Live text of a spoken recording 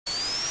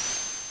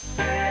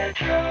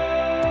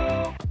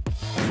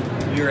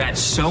We're at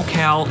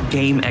Socal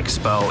Game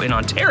Expo in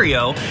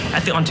Ontario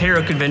at the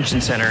Ontario Convention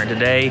Center. And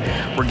today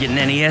we're getting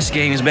NES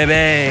games,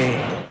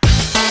 baby.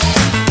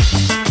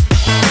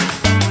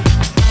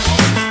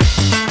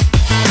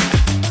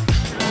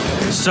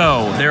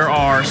 So there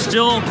are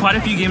still quite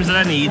a few games that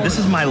I need. This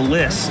is my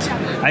list.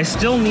 I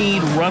still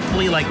need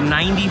roughly like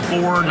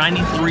 94,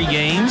 93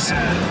 games.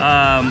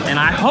 And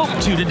I hope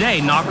to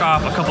today knock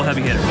off a couple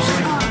heavy hitters.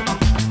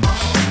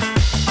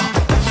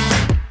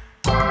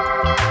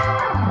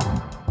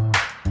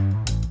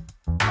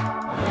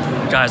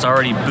 Guys,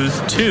 already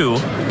booth 2,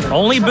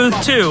 only booth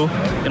 2,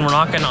 and we're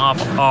knocking off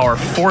our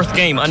 4th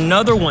game.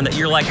 Another one that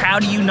you're like, how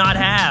do you not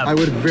have? I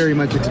would have very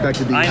much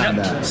expected that you had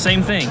that.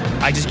 Same thing.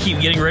 I just keep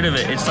getting rid of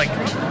it. It's like,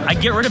 I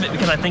get rid of it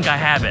because I think I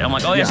have it. I'm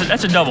like, oh yeah,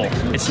 that's a double.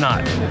 It's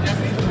not.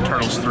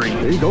 Turtles 3.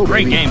 There you go,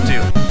 Great baby. game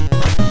too.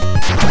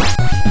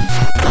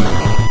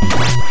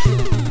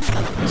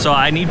 So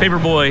I need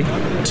Paperboy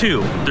 2.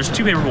 There's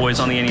 2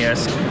 Paperboys on the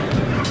NES.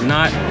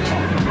 Not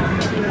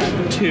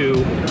 2.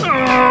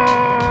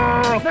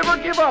 Never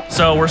give up.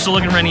 So we're still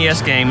looking for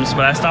NES games,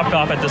 but I stopped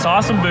off at this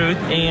awesome booth,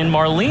 and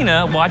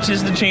Marlena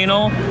watches the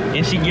channel,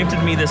 and she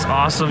gifted me this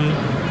awesome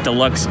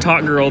deluxe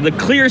Talk Girl, the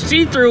clear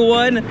see-through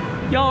one.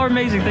 Y'all are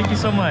amazing. Thank you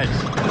so much.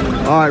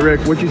 All right,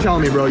 Rick, what you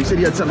telling me, bro? You said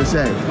you had something to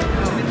say.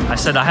 I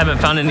said I haven't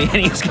found any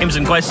NES games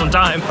in quite some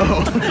time.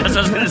 Oh. That's what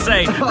I was gonna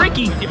say.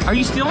 Ricky, are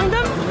you stealing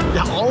them?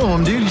 Yeah, all of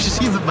them, dude. You should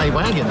see my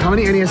wagon. How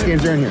many NES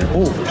games are in here?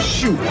 Oh,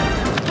 shoot.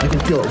 I can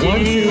feel it. 1,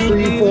 2,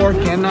 3, 4.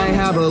 Can I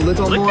have a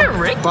little more? Look at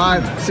Ricky.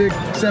 5, 6,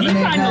 7, 8,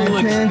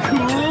 9, 10.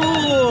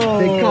 Cool.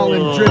 They call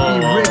him Drippy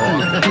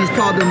Ricky. He's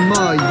called him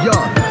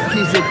Yuck.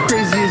 He's the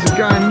craziest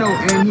guy I know,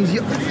 and he's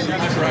The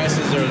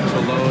prices are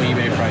below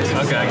eBay prices.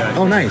 Okay, I got it.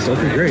 Oh, nice.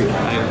 Okay, great.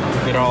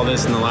 I did all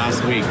this in the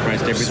last week.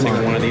 Priced every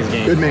single one of these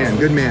games. Good man,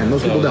 good man.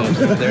 Most people don't.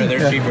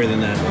 They're cheaper than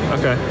that.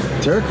 Okay.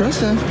 Terra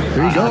Cresta.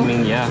 There you go. I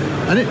mean, yeah.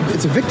 And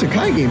it's a Vic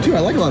Takai game too. I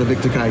like a lot of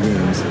Vic Takai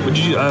games. Would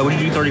you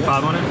do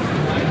 35 on it?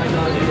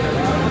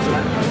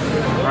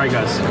 All right,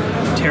 guys.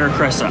 Terra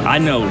Cresta. I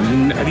know.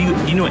 Do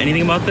you know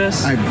anything about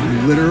this? I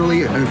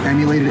literally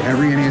emulated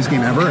every NES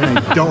game ever, and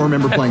I don't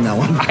remember playing that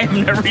one. I've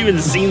never even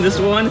seen this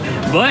one,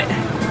 but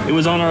it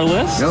was on our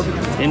list. Yep.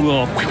 And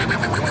we'll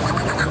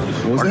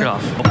What was mark it that?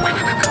 off.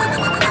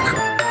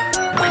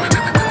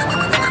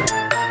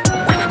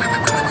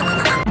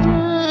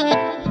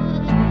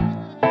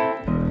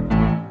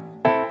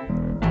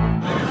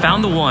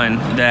 Found the one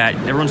that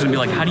everyone's gonna be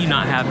like, how do you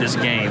not have this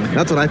game?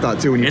 That's what I thought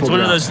too when you It's pulled one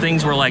it of out. those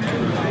things where like,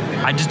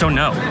 I just don't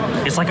know.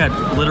 It's like a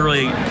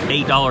literally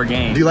 $8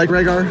 game. Do you like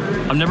Rhaegar?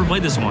 I've never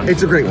played this one.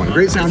 It's a great one.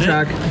 Great Is it?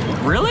 soundtrack.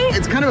 Really?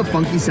 It's kind of a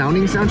funky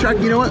sounding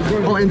soundtrack. You know what?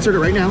 I'll insert it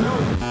right now.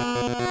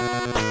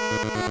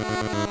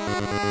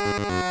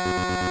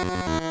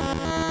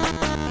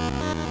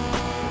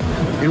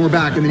 And we're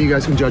back, and then you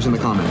guys can judge in the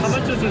comments.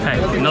 Hey,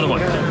 another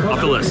one off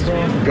the list.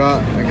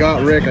 I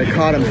got Rick. I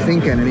caught him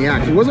thinking,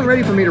 and he wasn't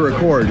ready for me to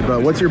record.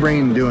 But what's your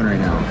brain doing right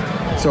now?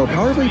 So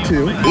Power Play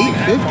 2,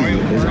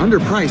 $8.50 is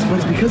underpriced, but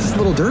it's because it's a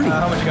little dirty.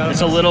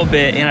 It's a little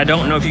bit, and I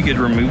don't know if you could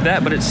remove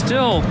that, but it's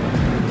not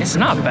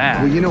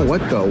bad. Well, you know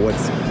what though?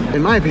 What's,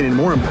 in my opinion,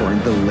 more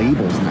important, the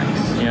label's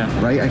nice. Yeah.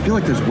 Right? I feel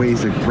like there's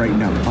ways to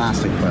brighten up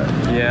plastic, but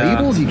Yeah.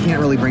 labels you can't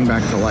really bring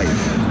back to life.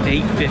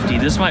 $8.50.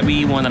 This might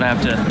be one that I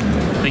have to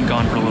think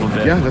on for a little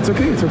bit. Yeah, that's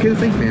okay. It's okay to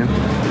think, man.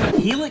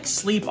 Helix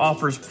Sleep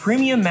offers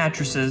premium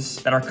mattresses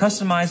that are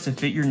customized to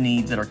fit your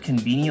needs that are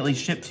conveniently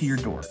shipped to your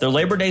door. Their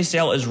Labor Day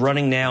sale is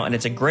running now, and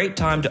it's a great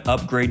time to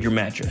upgrade your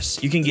mattress.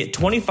 You can get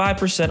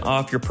 25%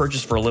 off your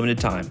purchase for a limited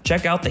time.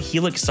 Check out the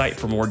Helix site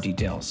for more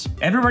details.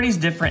 Everybody's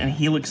different, and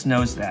Helix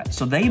knows that,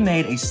 so they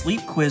made a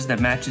sleep quiz that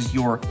matches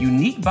your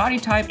unique body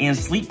type and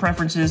sleep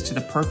preferences to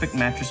the perfect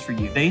mattress for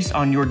you. Based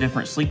on your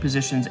different sleep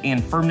positions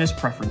and firmness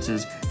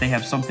preferences, they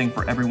have something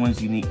for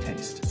everyone's unique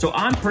taste. So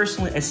I'm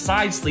personally a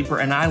side sleeper,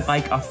 and I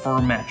like a firm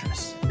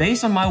mattress.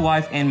 Based on my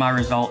wife and my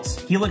results,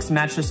 Helix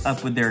matched us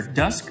up with their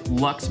Dusk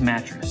Luxe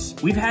mattress.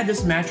 We've had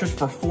this mattress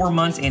for 4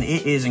 months, and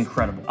it is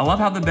incredible. I love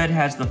how the bed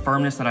has the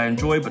firmness that I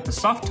enjoy, but the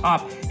soft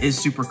top is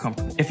super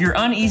comfortable. If you're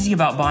uneasy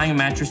about buying a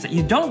mattress that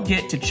you don't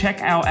get to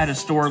check out at a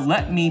store,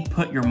 let me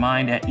put your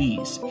mind at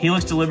ease.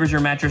 Helix delivers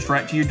your mattress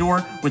right to your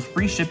door with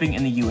free shipping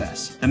in the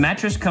US. The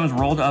mattress comes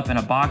rolled up in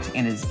a box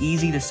and is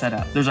easy to set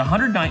up. There's a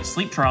 100-night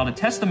sleep trial to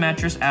test the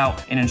mattress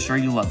out and ensure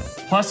you love it.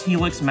 Plus,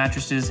 Helix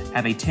mattresses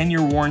have a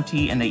 10-year warranty,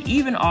 and they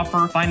even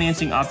offer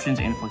financing options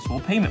and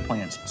flexible payment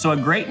plans. So a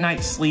great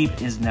night's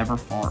sleep is never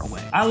far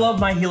away. I love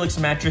my Helix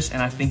mattress,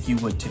 and I think you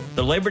would too.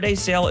 The Labor Day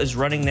sale is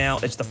running now.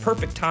 It's the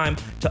perfect time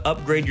to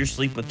upgrade your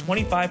sleep with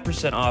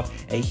 25% off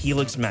a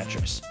Helix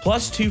mattress,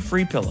 plus 2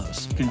 free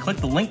pillows. You can click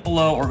the link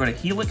below or go to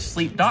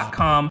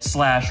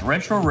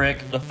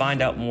helixsleep.com/RetroRick to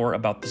find out more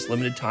about this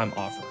limited time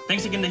offer.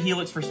 Thanks again to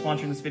Helix for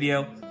sponsoring this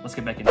video. Let's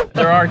get back into it.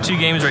 There are 2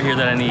 games right here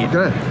that I need.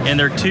 Good. And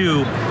they're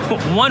 2,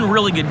 one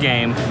really good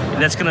game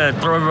that's gonna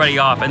throw everybody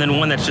off, and then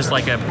one that's just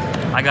like a,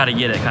 I gotta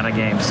get it kind of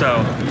game.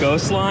 So,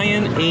 Ghost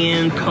Lion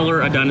and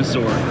Color a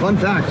Dinosaur. Fun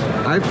fact,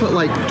 I put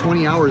like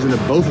 20 hours into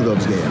both of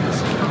those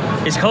games.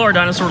 Is Color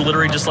Dinosaur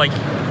literally just like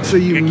So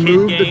you a kid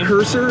move the game?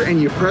 cursor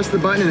and you press the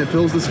button and it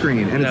fills the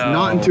screen, and it's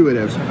not No.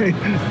 intuitive.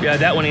 Yeah,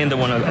 that one and the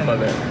one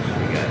above it.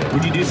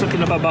 Would you do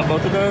something about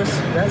both of those?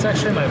 That's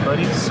actually my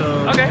buddy, so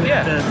Okay, we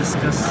yeah. have to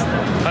discuss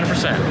that.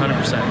 100%,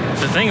 100%.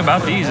 The thing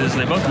about these is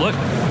they both look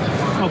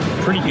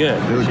pretty good.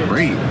 It was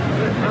great.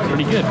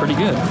 Pretty good, pretty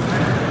good.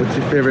 What's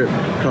your favorite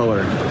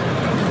color?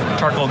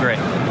 Charcoal gray.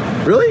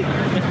 Really?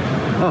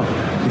 Oh,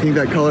 you think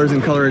that color's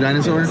in Color a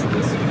Dinosaur?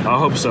 I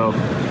hope so.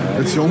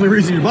 That's the only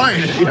reason you're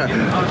buying it. Yeah.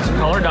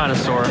 Color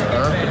Dinosaur,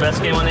 the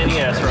best game on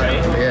NES,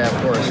 right? Yeah,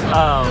 of course.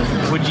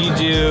 Would you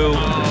do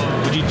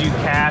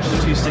cash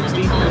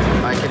 260?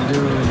 I can do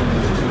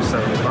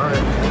 275.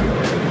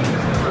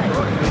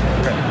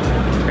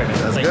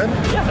 That's good?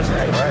 Yeah, that's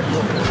right. All right,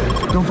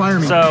 cool. Don't fire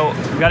me. So,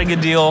 got a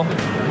good deal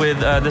with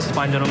this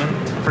fine gentleman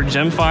for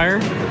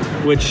Gemfire,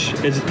 which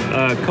is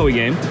a Koei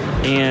game,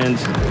 and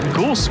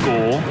Ghoul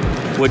School,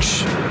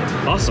 which,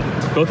 awesome.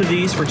 Both of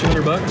these for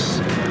 200 bucks.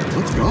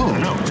 Let's go.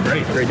 No, it's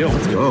great. Great deal.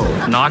 Let's go.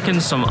 Knocking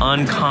some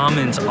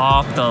uncommons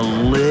off the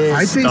list,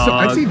 I'd say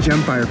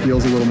Gemfire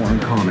feels a little more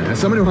uncommon. As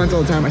someone who hunts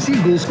all the time, I see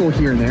Ghoul School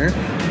here and there.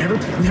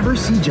 Never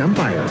see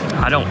Gemfire.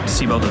 I don't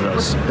see both of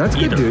those. That's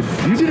either. good,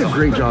 dude. You did a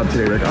great job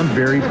today, Rick. I'm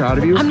very proud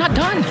of you. I'm not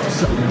done.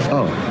 So,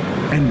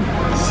 and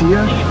see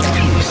ya.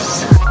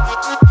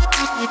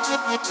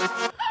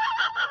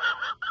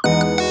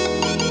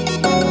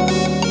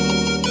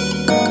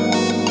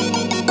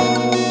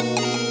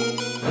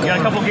 You got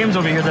a couple games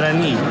over here that I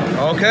need.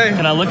 Okay.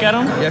 Can I look at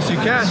them? Yes, you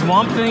can.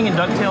 Swamp Thing and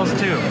DuckTales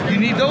 2. You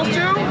need those two?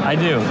 I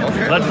do.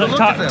 Okay, Let's let's look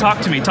talk, at them. talk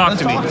to me. Talk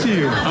Let's to me. talk to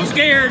you. I'm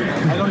scared.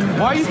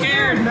 Why are you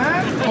scared,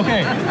 man?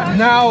 Okay.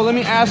 Now let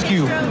me ask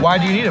you, why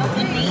do you need them?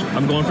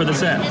 I'm going for the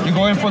set. You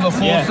going for the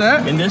full Yeah.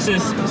 set? And this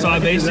is so. I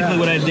basically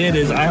what I did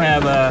is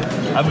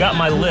I've got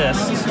my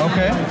list,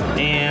 Okay.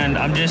 and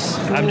I'm just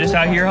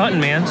out here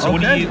hunting, man. So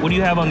what Okay. do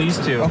you have on these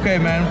two? Okay,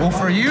 man. Well,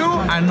 for you,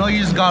 I know you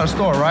just got a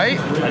store, right?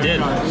 I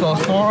did. So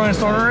store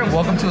owner,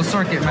 welcome to the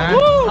circuit, man.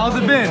 Woo! How's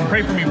it been?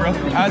 Pray for me, bro.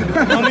 No need to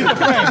pray. No need to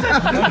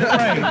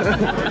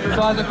pray.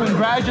 So as a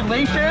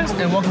congratulations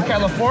and welcome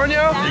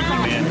California.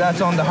 Thank you, man.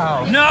 That's on the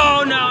house. No,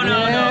 come on,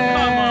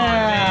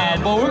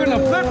 man. But we're gonna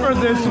flip for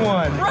this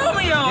one.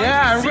 Romeo.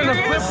 Yeah, are we're you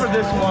gonna flip serious? for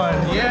this one.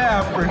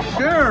 Yeah, for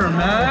sure,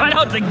 man. Right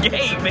out the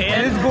gate,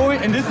 man.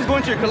 And this is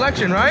going to your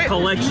collection, right?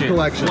 Collection.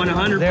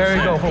 100%. There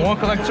you go. From one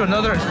collection to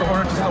another, it's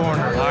store to store. All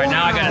right,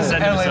 now I gotta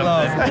send him LA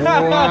something.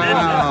 love. Wow. This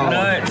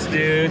is nuts,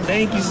 dude.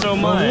 Thank you so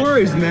much. No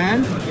worries,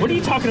 man. What are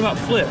you talking about,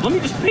 flip? Let me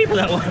just pay for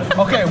that one.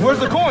 Okay, where's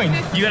the coin?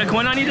 You got a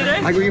coin on you today?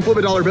 We can flip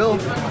a dollar bill.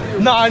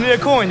 No, I need a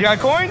coin. You got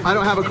a coin? I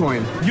don't have a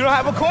coin. You don't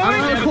have a coin? I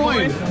don't have a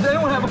coin. They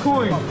don't have a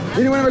coin.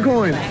 Anyone have a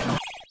coin?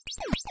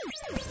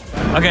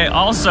 Okay,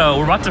 also,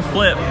 we're about to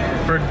flip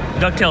for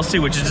DuckTales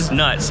 2, which is just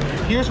nuts.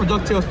 Here's for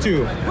DuckTales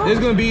 2. There's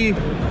gonna be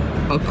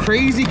a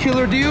crazy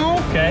killer deal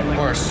Okay.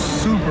 or a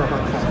super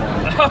hurtful one.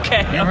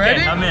 Okay, You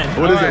ready? I'm in.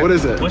 What is it? What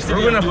is it? What's the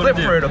We're deal? gonna You flip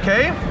wanna for do? it,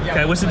 okay?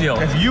 Okay, what's the deal?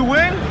 If you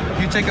win,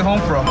 you take it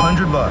home for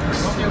 $100.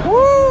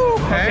 Woo!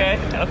 Okay.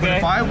 Okay, okay.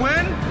 If I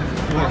win,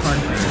 we're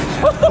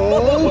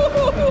 100.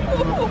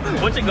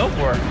 What's it go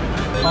for?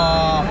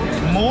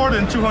 More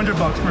than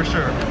 $200 for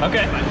sure.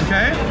 Okay.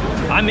 Okay?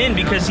 I'm in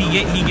because he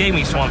gave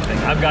me Swamp Thing.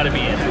 I've got to be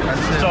in.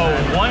 So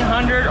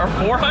 100 or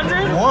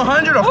 400?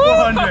 100 or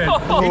 400.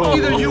 It's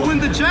either you win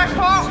the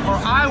jackpot or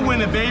I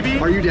win it, baby.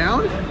 Are you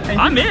down? And you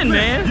I'm can in,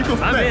 flip. man. You can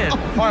flip. I'm in. All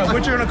right,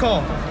 what you gonna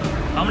call?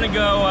 I'm gonna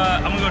go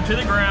to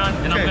the ground,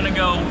 and Okay. I'm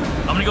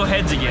gonna go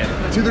heads again.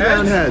 To the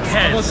ground heads.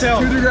 Heads. Let's tell.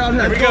 To the ground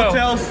heads. Here we go.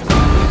 Tails.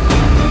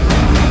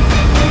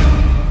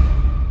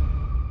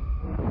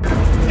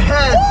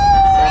 Heads.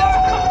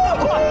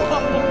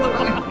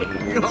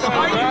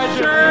 Are you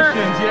sure?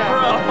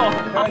 Yeah. Bro,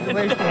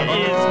 Congratulations. that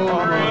is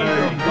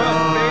crazy.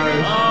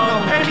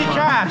 Pay me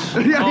cash.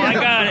 Oh, I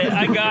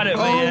got it,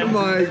 Oh man.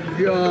 my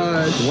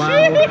gosh. Wow.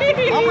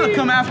 I'm gonna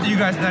come after you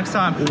guys next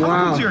time. I'm Wow.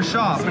 coming to your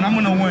shop and I'm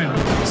gonna win.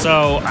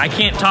 So I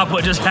can't top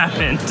what just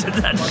happened.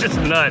 That's just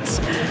nuts.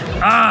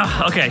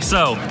 Okay,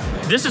 so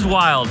this is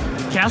wild.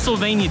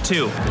 Castlevania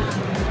 2.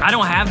 I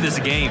don't have this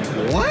game.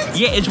 What?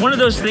 Yeah, it's one of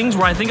those things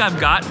where I think I've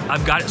got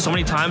it so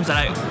many times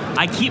that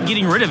I keep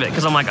getting rid of it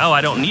because I'm like, oh,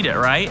 I don't need it,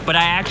 right? But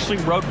I actually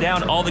wrote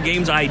down all the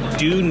games I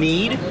do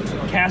need.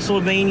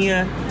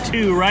 Castlevania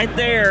 2 right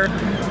there.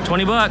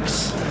 20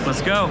 bucks.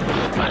 Let's go.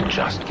 But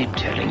just keep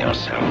telling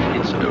yourself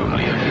it's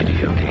only a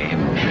video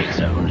game. It's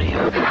only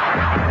a...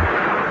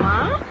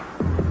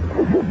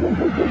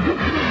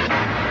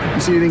 You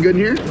see anything good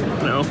in here?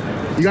 No.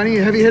 You got any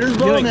heavy hitters,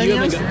 bro? You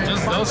haven't Yes?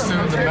 Just those two,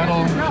 the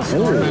metal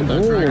sword and the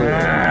Oh.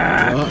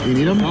 dragon. You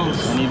need them?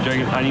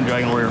 I need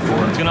Dragon Warrior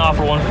 4. It's gonna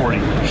offer 140.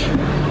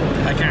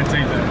 I can't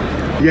take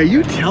that. Yeah,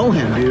 you tell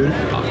him, dude.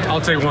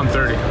 I'll take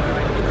 130.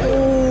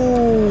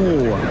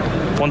 Oh.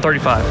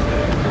 135.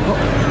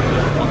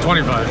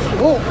 125.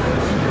 Oh.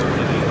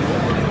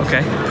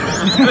 Okay.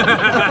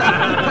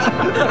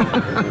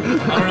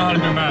 I don't know how to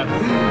do math.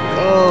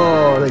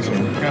 Oh, thanks,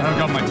 man. I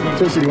got my twin.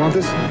 So, do you want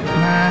this?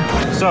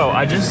 So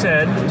I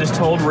just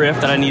told Riff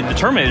that I need the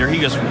Terminator. He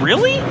goes,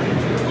 really?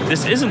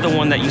 this isn't the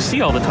one that you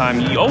see all the time.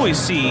 You always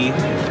see,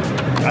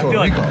 I feel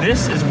like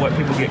this is what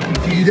people get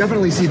confused. You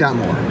definitely see that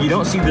more. You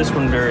don't see this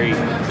one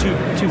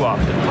too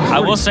often.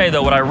 I will say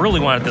though, what I really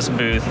want at this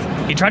booth,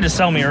 he tried to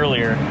sell me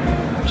earlier.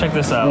 Check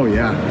this out. Oh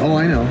yeah. Oh,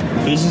 I know.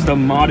 This is the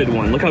modded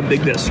one. Look how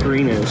big that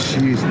screen is.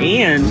 Jeez.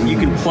 And you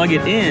can plug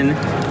it in,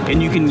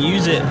 and you can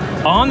use it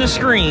on the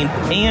screen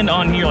and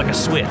on here like a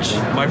switch.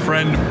 My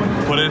friend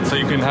put it so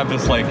you can have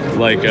this like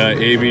an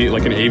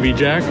AV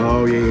jack.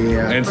 Oh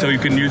yeah. And so you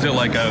can use it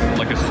like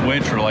a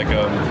switch or like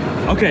a.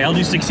 Okay, I'll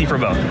do 60 for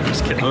both.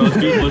 Just kidding. Let's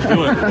do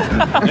it.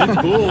 It's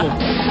cool.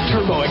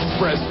 Turbo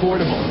Express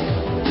Portable.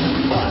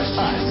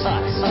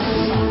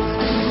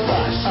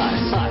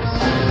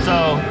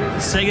 So,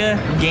 Sega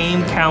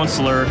Game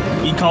Counselor,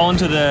 you call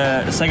into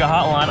the Sega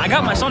hotline. I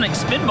got my Sonic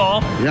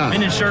Spinball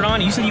vintage shirt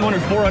on. You said you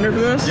wanted 400 for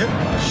this? Yep.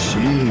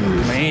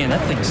 Jeez. Man,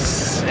 that thing's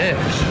sick.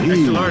 Jeez.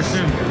 Extra large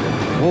too.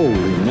 Holy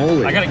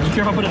moly. I gotta, you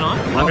care if I put it on?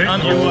 Okay.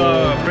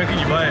 You break it,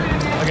 you buy it.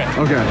 Okay.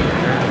 Okay.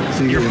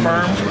 So You're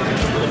firm.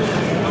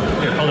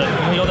 Here, hold it.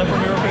 Can you hold that for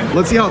me real quick?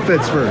 Let's see how it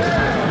fits first.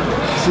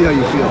 See how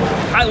you feel.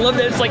 I love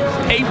that it's like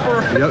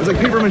paper. Yeah, it's like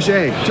paper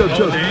mache. Choke.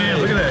 Damn,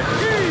 look at that.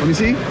 Let me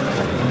see.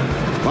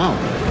 Wow.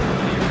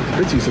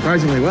 Fits you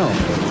surprisingly well.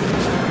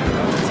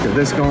 Let's get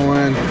this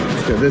going.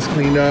 Let's get this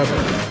cleaned up.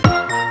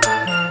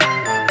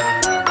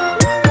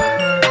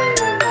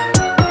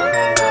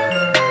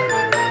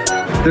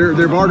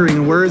 They're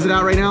bartering. Where is it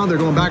at right now? They're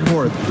going back and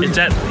forth. It's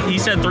at, he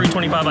said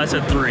 325, I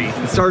said 3.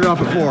 It started off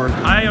at 4.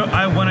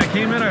 When I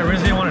came in, I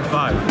originally wanted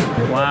 5.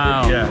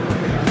 Wow. Yeah.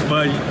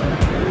 But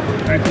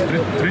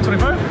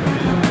 325?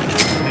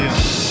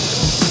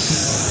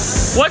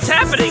 What's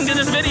happening to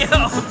this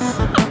video?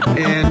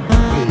 And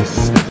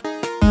peace.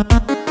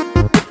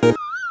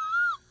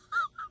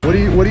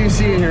 What do you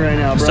see in here right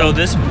now, bro? So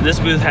this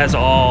booth has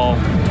all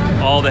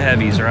the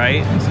heavies,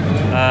 right?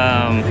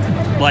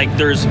 Like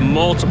there's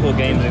multiple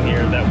games in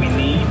here that we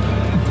need.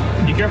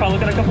 You care if I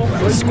look at a couple?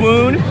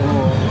 Squoon.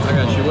 Oh, I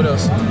got you. What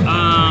else?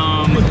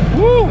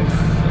 Woo!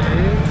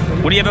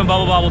 What do you have in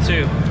Bubble Bobble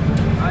 2?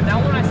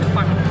 That one I said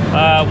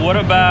 500. What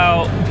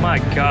about, my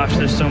gosh,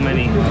 there's so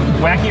many.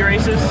 Wacky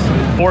Races,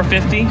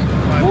 450.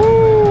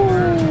 Woo!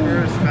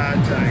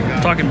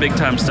 Talking big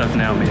time stuff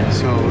now, man.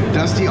 So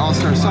Dusty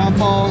All-Star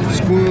Softball,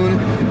 Squoon,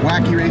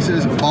 Wacky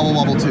Races, Bubble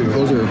Bobble 2.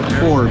 Those are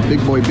 4 big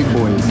boys.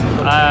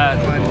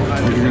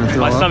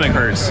 My up? stomach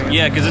hurts.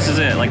 Yeah, because this is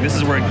it. Like this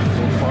is where.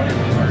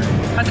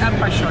 That's half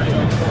price short.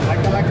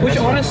 Which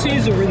honestly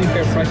is a really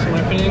fair price in my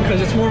opinion, because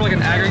it's more like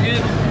an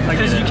aggregate.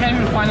 Because you can't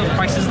even find those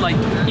prices like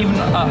even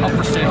up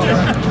for sale.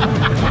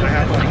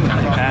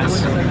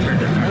 Pass.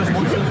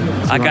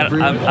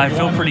 I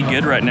feel pretty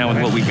good right now with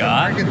what we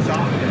got.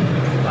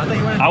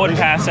 I would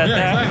pass at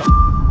that.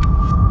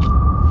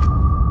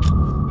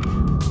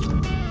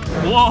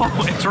 Whoa,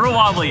 it's real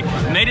wobbly.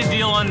 Made a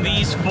deal on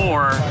these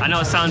 4. I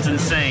know it sounds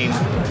insane.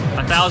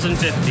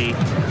 1,050.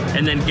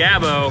 And then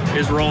Gabbo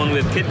is rolling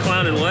with Kid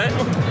Clown and what?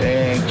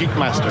 And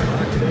Geekmaster.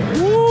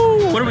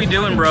 Woo! What are we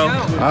doing, bro?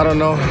 I don't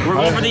know. We're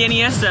going for the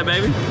NES set,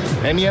 baby.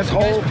 NES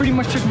whole Pretty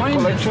much took mine.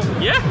 collection.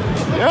 Yeah.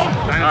 Yeah.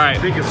 All right.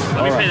 Let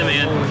me pay the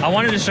man. I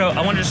wanted to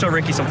show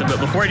Ricky something, but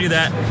before I do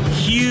that,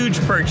 huge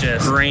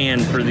purchase.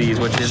 $1,000 for these,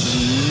 which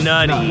is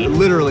nutty.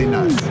 Literally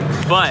nuts.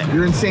 But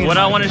You're insane. what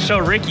I want to show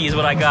Ricky is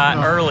what I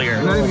got earlier.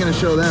 I'm not even gonna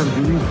show them.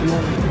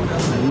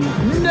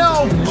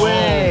 No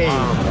way.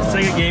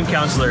 Sega Game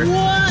Counselor.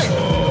 What?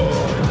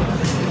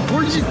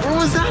 Where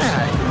was that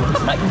at?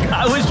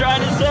 I was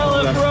trying to sell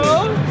it,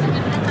 bro.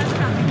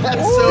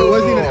 That's so. It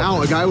wasn't even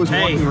out. A guy was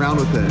walking around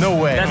with it. No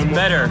way. That's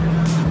better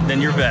than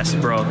your vest,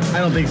 bro. I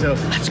don't think so.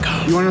 Let's go.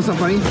 You wanna know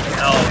something funny?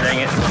 Oh, dang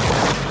it.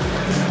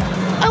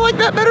 I like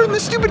that better than the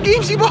stupid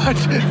games you bought.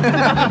 You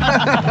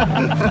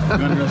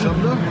wanna know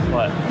something though?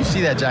 What? You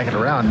see that jacket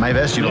around. My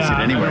vest, you don't see it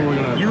anywhere.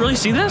 You really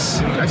see this?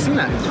 I've seen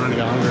that.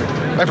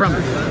 I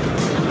promise.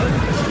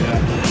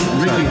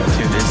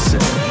 Dude, it's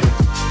sick.